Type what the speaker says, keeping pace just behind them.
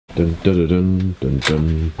Dun, dun, dun, dun,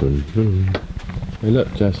 dun, dun, dun. Hey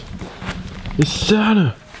look, Jess. It's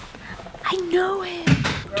Santa! I know him!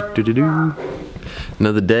 Do, do, do.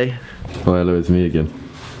 Another day. Oh hello, it's me again.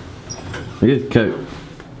 Look at his coat.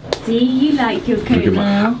 See, you like your coat Look at my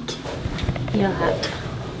now. hat. Your hat.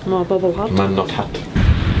 More bubble hat. Man, not hat.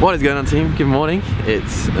 What is going on, team? Good morning.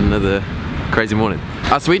 It's another crazy morning.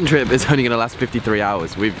 Our Sweden trip is only going to last 53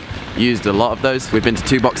 hours. We've used a lot of those. We've been to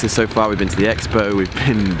 2 boxes so far. We've been to the expo. We've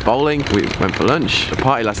been bowling. We went for lunch. A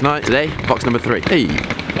party last night. Today, box number 3. Hey!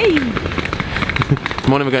 Hey! This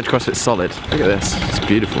morning we're going to CrossFit Solid. Look at this. It's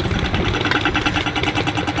beautiful.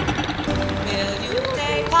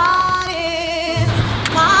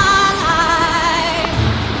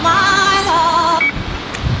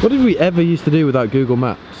 What did we ever used to do without Google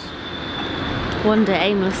Maps? Wander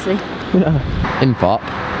aimlessly. Yeah. In FARP.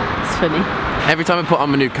 It's funny. Every time I put on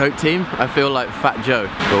my new coat team, I feel like Fat Joe.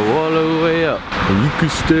 Go all the way up, and you can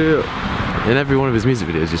stay up. In every one of his music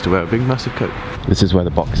videos, he used to wear a big massive coat. This is where the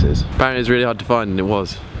box is. Apparently it's really hard to find, and it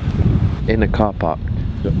was. In a car park.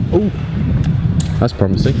 Oh, that's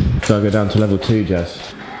promising. So I go down to level 2,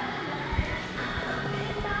 Jess.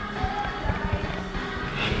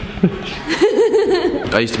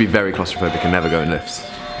 I used to be very claustrophobic and never go in lifts.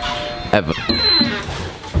 Ever.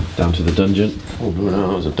 Down to the dungeon. Oh no,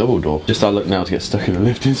 that was a double door. Just our luck now to get stuck in a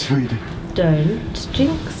lift in Sweden. Don't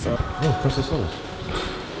jinx it. Oh, CrossFit Solid.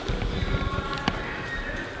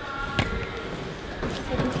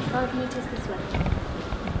 75 metres this way.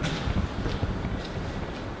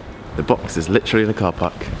 The box is literally in a car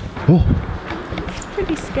park. Oh. It's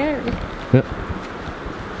pretty scary. Yep.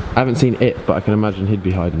 I haven't seen it, but I can imagine he'd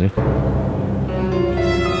be hiding here.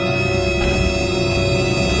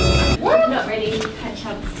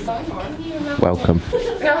 Welcome.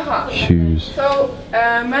 Shoes. So,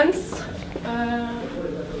 men's.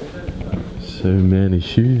 So many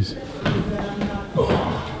shoes.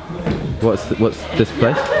 What's this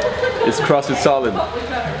place? It's CrossFit Solid.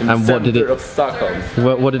 And what did it? Of Stockholm.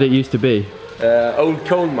 What did it used to be? Old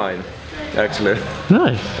coal mine, actually.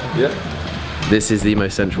 Nice. Yeah. This is the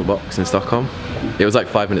most central box in Stockholm. It was like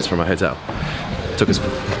 5 minutes from our hotel. Took us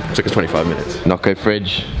 25 minutes. Nocco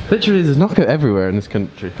fridge. Literally, there's Nocco everywhere in this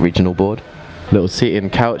country. Regional board. Little seating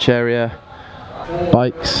couch area.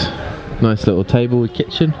 Bikes. Nice little table with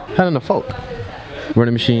kitchen. Helena Folk.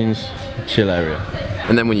 Running machines. Chill area.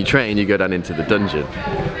 And then when you train, you go down into the dungeon.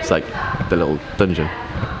 It's like the little dungeon.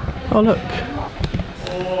 Oh look.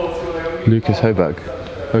 Lucas Hoberg.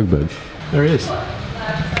 There he is.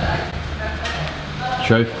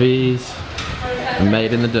 Trophies.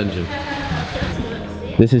 Made in the dungeon.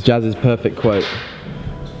 This is Jazz's perfect quote.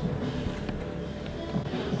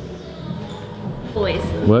 Always.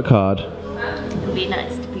 Work hard. Be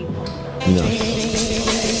nice to people. Nice.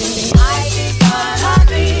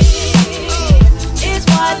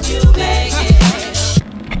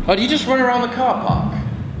 Oh, do you just run around the car park?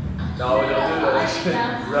 No, we don't do that actually.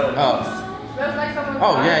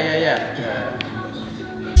 Oh, yeah.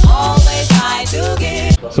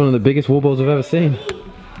 It's one of the biggest wall balls I've ever seen.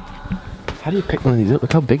 How do you pick one of these up?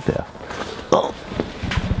 Look how big they are. Oh.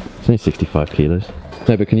 It's only 65 kilos.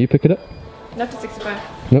 No, but can you pick it up? Not to 65.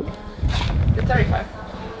 Nope. It's 35.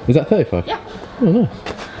 Is that 35? Yeah. Oh, nice.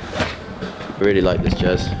 I really like this,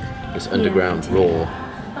 Jazz. This underground raw.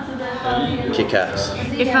 Kick-ass.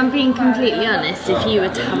 If I'm being completely honest, if you were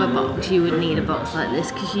to have a box, you would need a box like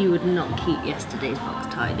this because you would not keep yesterday's box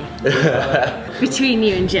tidy. Between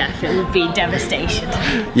you and Jeff, it would be devastation.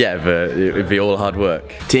 Yeah, but it would be all hard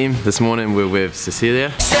work. Team, this morning we're with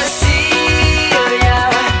Cecilia.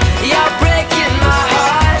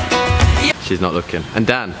 She's not looking. And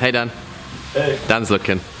Dan. Hey, Dan. Hey. Dan's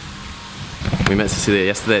looking. We met Cecilia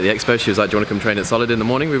yesterday at the expo. She was like, do you want to come train at Solid in the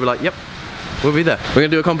morning? We were like, yep. We'll be there. We're gonna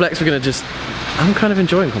do a complex. We're gonna just, I'm kind of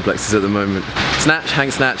enjoying complexes at the moment. Snatch,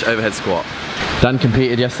 hang snatch, overhead squat. Dan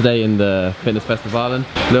competed yesterday in the Fitness Festival of Ireland.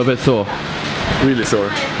 A little bit sore. Really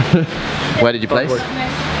sore. Where did you place?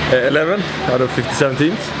 11 out of 57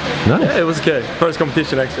 teams. Nice. Yeah, it was okay. First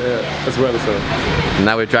competition actually as well. So. And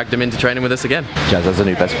now we've dragged him into training with us again. Jazz has a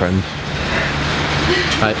new best friend.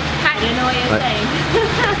 Hi. I don't know what you're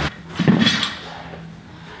saying.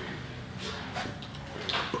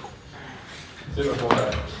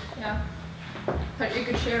 Yeah. Thought you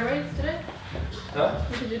could share weights today? Huh?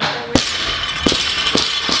 You could do share weights.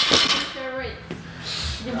 Share weights.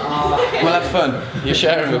 We'll have fun. You're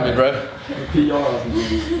sharing with me, bro.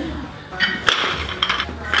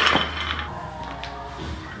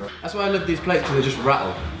 That's why I love these plates, because they just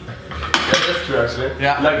rattle. Yeah, that's true actually.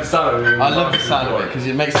 Yeah. I like the sound of it. I love the sound of it, because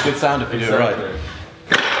it makes a good sound if you do it right.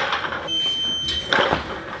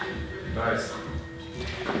 Nice.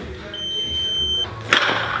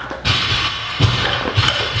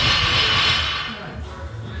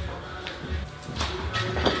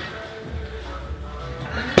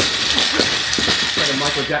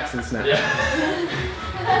 Michael Jackson snatch.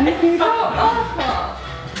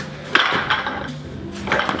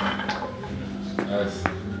 Nice.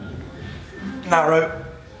 Narrow.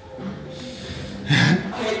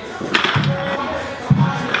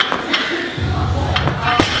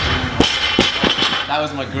 That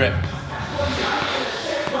was my grip.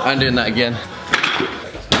 I'm doing that again.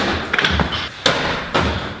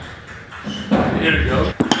 Here we go.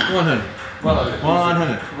 100. 100.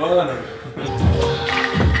 100. 100.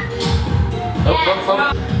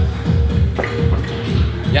 Up.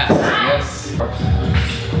 Yes. Yes.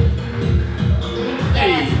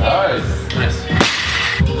 Hey. Nice. Nice.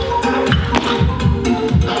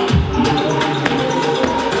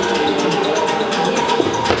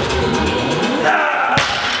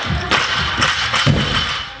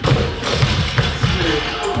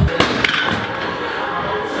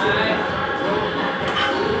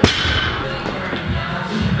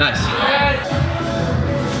 Nice.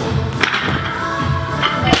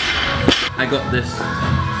 I got this.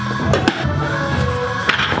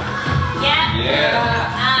 Yeah.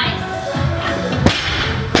 Nice.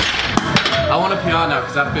 I want a PR now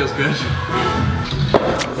because that feels good.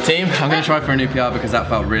 Team, I'm going to try for a new PR because that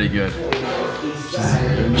felt really good.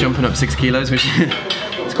 Just jumping up 6 kilos, which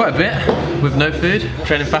is quite a bit with no food.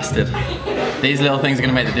 Training fasted. These little things are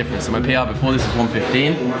going to make the difference. So my PR before this is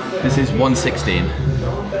 115. This is 116.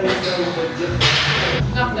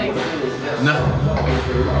 Nothing. No.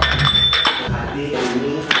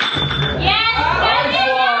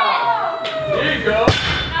 Here you go.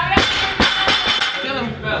 Kill him.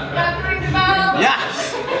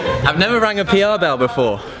 Yes! I've never rang a PR bell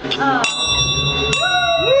before.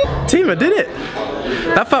 Team, I did it.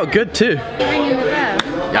 That felt good too.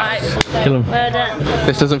 Yes. Kill him. Well done.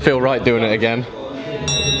 This doesn't feel right doing it again.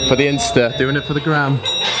 For the Insta, doing it for the gram.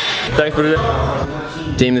 Thanks for it.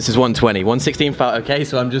 Team, this is 120. 116 felt okay,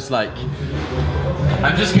 so I'm just like,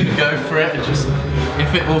 I'm just gonna go for it and just,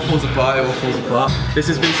 if it all falls apart, it all falls apart. This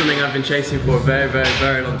has been something I've been chasing for a very, very,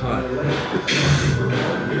 very long time.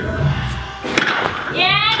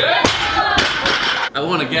 Yes. I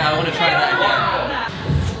wanna try that again.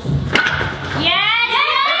 Yes.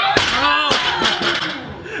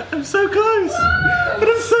 I'm so close, but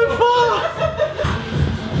I'm so far.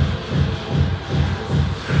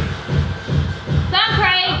 Come,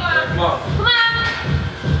 Craig. Come on. Come on.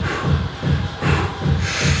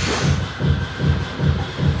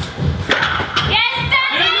 Yes,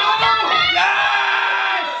 done it.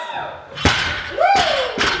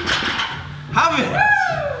 Have it!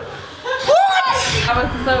 That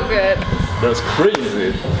was so good. That's crazy.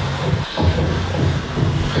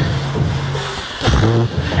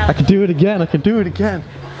 I can do it again, I can do it again.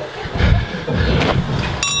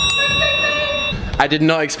 I did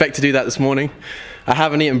not expect to do that this morning. I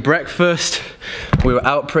haven't eaten breakfast. We were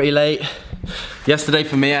out pretty late. Yesterday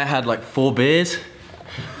for me I had like 4 beers,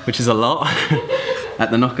 which is a lot,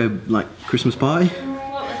 at the Nocco like Christmas party.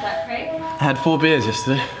 What was that, Craig? I had 4 beers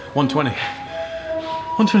yesterday, 120.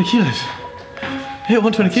 120 kilos. I hit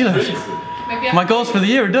 120 kilos. My goals for the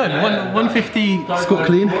year are done. 150 squat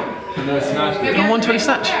clean and 120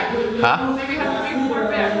 snatch. Huh? Maybe you have to drink more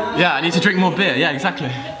beer. Yeah, I need to drink more beer. Yeah,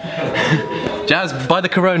 exactly. Jazz, buy the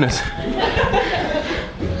Coronas.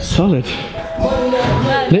 Solid.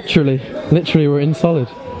 Literally we're in solid.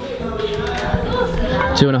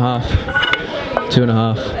 2.5.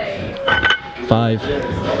 2.5. 5.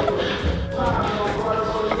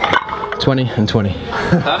 20 and 20. I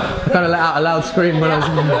kind of let out a loud scream when I was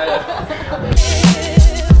in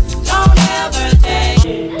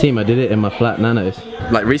there. Team, I did it in my flat nanos.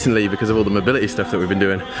 Like recently, because of all the mobility stuff that we've been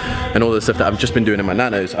doing and all the stuff that I've just been doing in my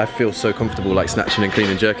nanos, I feel so comfortable like snatching and clean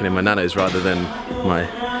and jerking in my nanos rather than my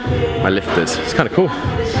lifters. It's kind of cool.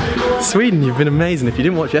 Sweden, you've been amazing. If you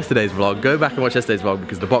didn't watch yesterday's vlog, go back and watch yesterday's vlog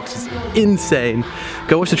because the box is insane.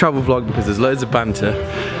 Go watch the travel vlog because there's loads of banter.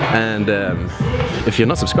 And if you're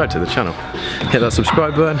not subscribed to the channel, hit that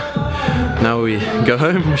subscribe button. Now we go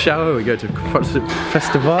home, shower, we go to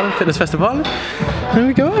fitness festival, and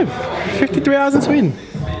we go home. 53 hours in Sweden.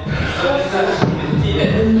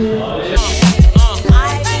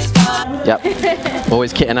 Yep,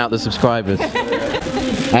 always kitting out the subscribers.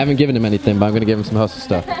 I haven't given him anything, but I'm going to give him some hustle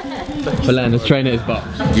stuff. For letting us train at his box.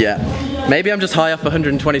 Yeah. Maybe I'm just high off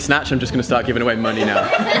 120 snatch, I'm just going to start giving away money now.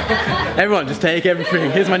 Everyone, just take everything.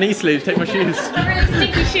 Here's my knee sleeves, take my shoes. A really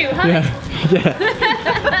sticky shoe, huh? Yeah.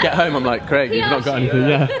 Get home, I'm like, Craig, you've not got anything.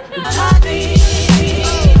 Yeah.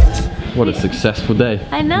 What a successful day.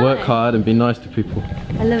 I know. Work hard and be nice to people.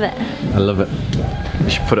 I love it. I love it. You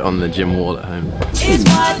should put it on the gym wall at home.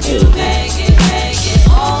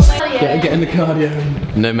 Get in the cardio.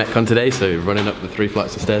 No Metcon today, so running up the 3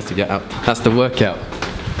 flights of stairs to get out. That's the workout.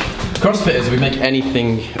 CrossFitters, we make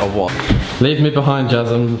anything or what? Leave me behind,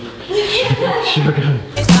 Jazz. I'm sugar.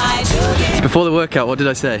 Before the workout, what did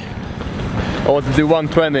I say? I want to do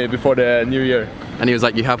 120 before the new year. And he was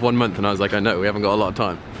like, you have 1 month. And I was like, I know, we haven't got a lot of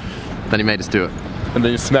time. Then he made us do it. And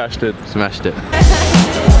then you smashed it. Smashed it.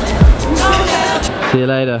 See you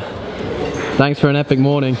later. Thanks for an epic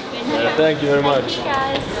morning. Thank you very much.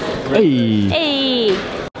 Guys. Hey! Hey!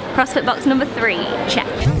 CrossFit box number 3. Check.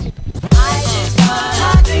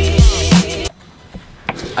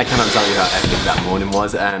 I cannot tell you how epic that morning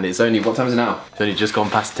was, and it's only, what time is it now? It's only just gone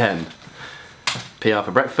past 10. PR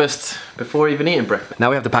for breakfast, before even eating breakfast. Now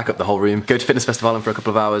we have to pack up the whole room, go to Fitness Festivalen for a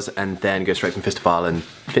couple of hours, and then go straight from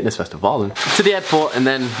Fitness Festivalen, to the airport and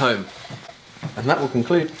then home. And that will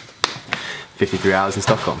conclude 53 hours in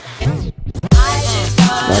Stockholm.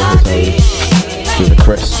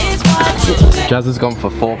 Chris. Jazz has gone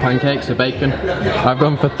for 4 pancakes with bacon. I've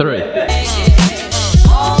gone for 3.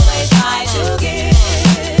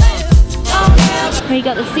 We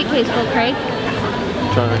got the suitcase full, Craig.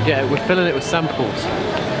 Trying to get it, we're filling it with samples.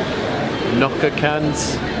 Knocker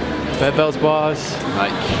cans, barbells bars.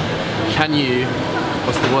 Like, can you,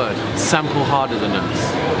 what's the word? Sample harder than us.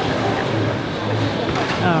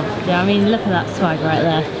 Oh, yeah, I mean, look at that swag right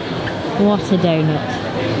there. What a donut.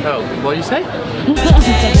 Oh, what do you say? I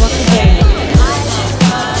said, what a donut.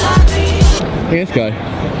 Look at this guy.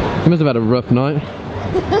 He must have had a rough night.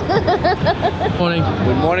 Morning.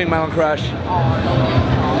 Good morning, Mountain Crash.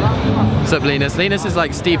 What's up, Linus? Linus is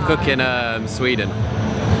like Steve Cook in Sweden.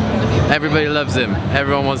 Everybody loves him.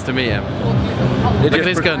 Everyone wants to meet him. Look at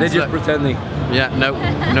these guns. They're just pretending. Yeah, no,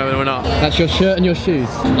 we're not. That's your shirt and your shoes.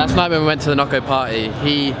 Last night when we went to the Nocco party,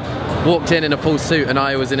 he walked in a full suit and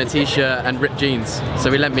I was in a t-shirt and ripped jeans.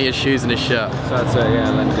 So he lent me his shoes and his shirt. So that's yeah,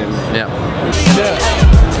 lent him. Yeah.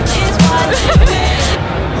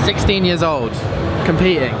 16 years old,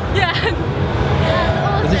 competing. Yeah.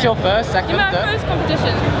 Is this your first, second, My third? first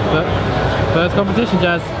competition. First competition,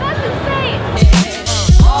 Jazz. That's insane.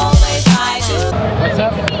 What's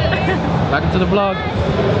up? Back into the vlog.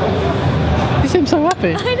 You seem so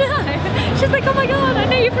happy. I know. She's like, oh my god, I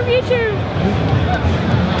know you from YouTube.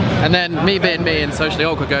 And then me being me and socially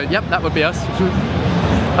awkward go, yep, that would be us.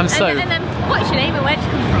 I'm so... And then, what's your name and where'd you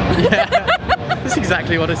come from? Yeah, that's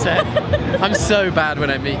exactly what I said. I'm so bad when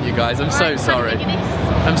I meet you guys. I'm so sorry.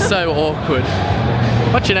 I'm so awkward.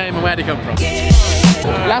 What's your name and where do you come from?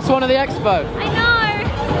 Last one of the expo. I know.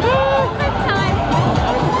 Good time.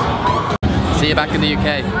 See you back in the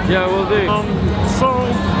UK. Yeah, we'll do.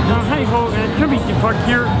 Hey ho, Jimmy Fuck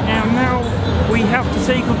here, and now we have to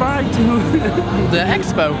say goodbye to The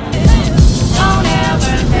expo.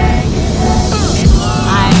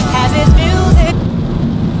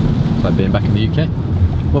 It's like being back in the UK.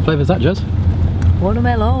 What flavour is that, Jez?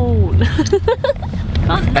 Watermelon.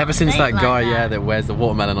 Ever since that guy, that wears the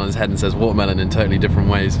watermelon on his head and says watermelon in totally different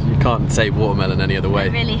ways, you can't say watermelon any other I way.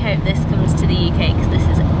 really hope this comes to the UK because this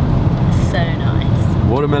is so nice.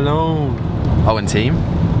 Watermelon. Oh, and team,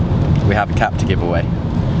 we have a cap to give away.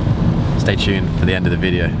 Stay tuned for the end of the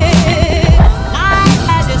video.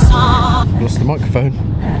 Lost the microphone.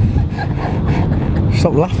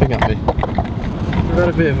 Stop laughing at me. We've had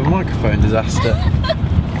a bit of a microphone disaster.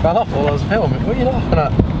 Fell off while I was filming. What are you laughing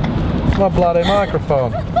at? It's my bloody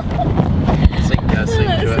microphone. Sing to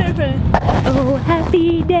it. Oh,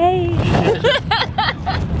 happy day.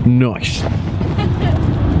 Nice.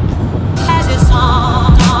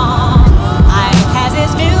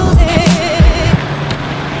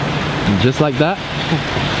 And just like that,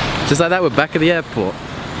 we're back at the airport.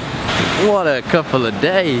 What a couple of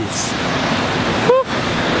days. Woo.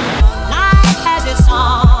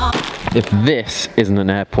 If this isn't an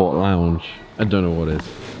airport lounge, I don't know what is.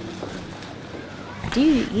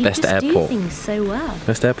 Dude, you Best just airport. do things so well.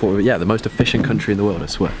 Best airport, yeah, the most efficient country in the world, I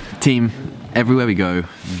swear. Team, everywhere we go,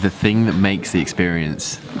 the thing that makes the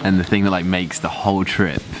experience and the thing that like makes the whole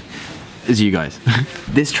trip is you guys.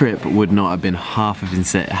 This trip would not have been half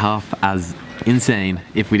as insane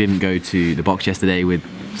if we didn't go to the box yesterday with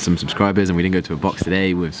some subscribers and we didn't go to a box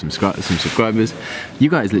today with some subscribers. You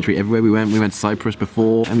guys, literally everywhere we went to Cyprus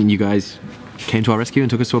before. I mean, you guys came to our rescue and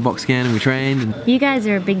took us to a box again and we trained. And You guys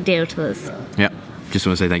are a big deal to us. yeah, just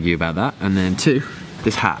want to say thank you about that. And then 2,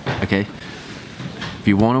 this hat, okay? If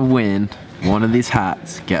you want to win one of these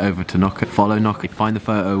hats, get over to Nocco, follow Nocco, find the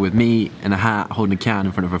photo with me in a hat holding a can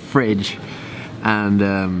in front of a fridge and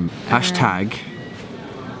hashtag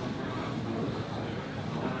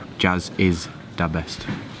Jazz is the best.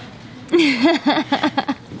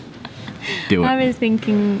 Do I it. was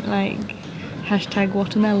thinking like hashtag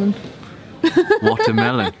watermelon.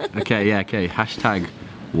 Watermelon. Okay, yeah, okay. Hashtag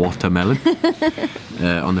watermelon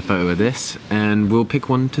on the photo of this, and we'll pick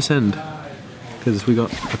one to send because we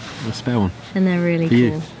got a spare one. And they're really For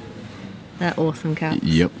you. cool. They're awesome caps.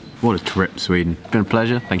 Yep. What a trip, Sweden. It's been a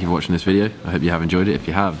pleasure. Thank you for watching this video. I hope you have enjoyed it. If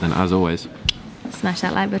you have, then as always, Smash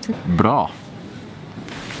that like button. bra.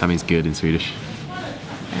 That means good in Swedish.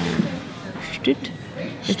 Stut.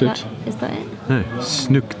 Is Stut. that it? No,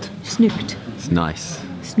 snukt. Snooked. It's nice.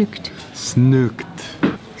 Snooked. Snukt.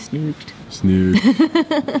 Snooked.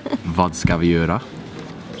 Snukt. Vad ska vi göra?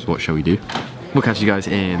 So what shall we do? We'll catch you guys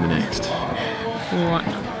in the next. What?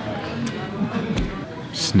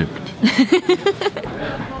 Snooked.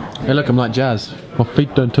 Hey look, I'm like Jazz. My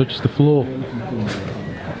feet don't touch the floor.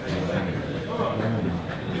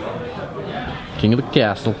 King of the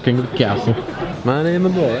castle, king of the castle. My name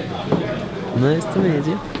is boy. Nice to meet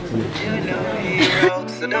you.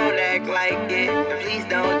 So don't act like it, and please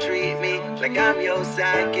don't treat me like I'm your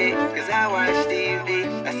sidekick. Cause I watch TV,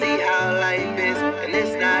 I see how life is, and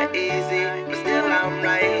it's not easy, but still I'm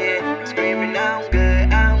right here.